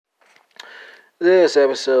This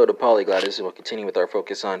episode of Polyglotism will continue with our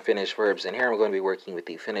focus on Finnish verbs, and here I'm going to be working with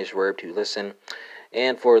the Finnish verb to listen.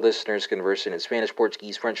 And for listeners conversing in Spanish,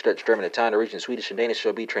 Portuguese, French, Dutch, German, Italian, Norwegian, Swedish, and Danish,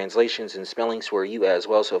 there'll be translations and spellings for you as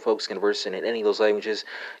well. So folks conversing in any of those languages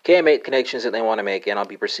can make connections that they want to make, and I'll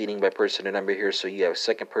be proceeding by person and number here. So you have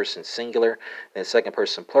second person singular and second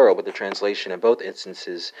person plural, with the translation in both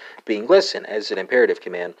instances being listen as an imperative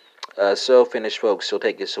command. So Finnish folks will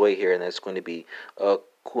take us away here, and that's going to be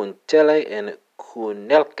kuunnella and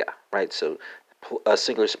kuunnelka, right? So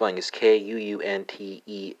singular spelling is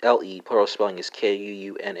Kuuntele, plural spelling is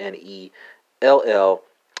Kunnellkaa.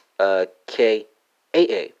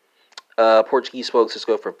 Portuguese folks, let's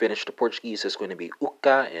go from Finnish to Portuguese. It's going to be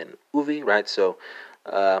ukka and uvi, right? So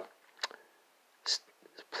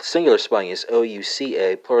singular spelling is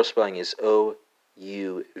ouca, plural spelling is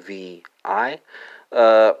ouvi.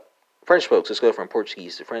 French folks, let's go from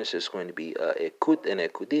Portuguese to French. It's going to be écoute and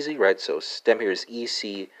écoutize, right? So stem here is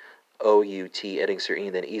ECOUT, adding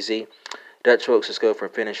and then easy. Dutch folks, let's go from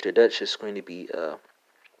Finnish to Dutch. It's going to be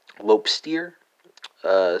loopstier.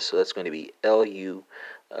 So that's going to be Luister,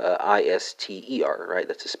 right?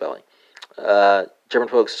 That's the spelling. German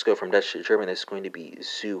folks, let's go from Dutch to German. It's going to be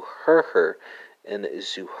Zuhörer and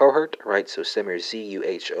Zuhört, right? So stem here is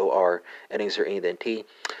ZUHOR, adding and then T.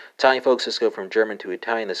 Italian folks, let's go from German to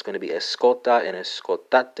Italian. That's going to be ascolta and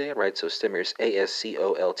ascoltate, right? So stem here is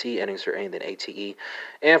ASCOLT, adding and then ATE.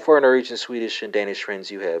 And for Norwegian, Swedish, and Danish friends,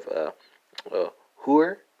 you have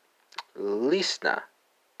hör, lyssna,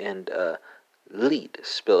 and lead,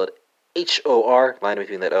 spelled HOR, line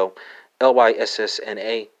between that O,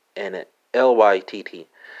 LYSSNA, and LYTT.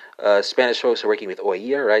 Spanish folks are working with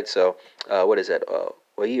oye, right? So what is that?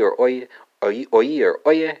 Oye or oye, oye or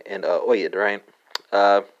oye, and oyed, right?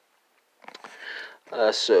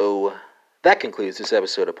 So that concludes this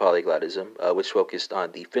episode of Polyglotism, which focused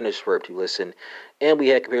on the Finnish verb to listen, and we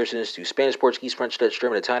had comparisons to Spanish, Portuguese, French, Dutch,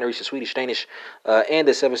 German, Italian, Norwegian, Swedish, Danish, and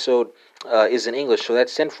this episode is in English, so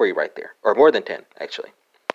that's 10 for you right there, or more than 10, actually.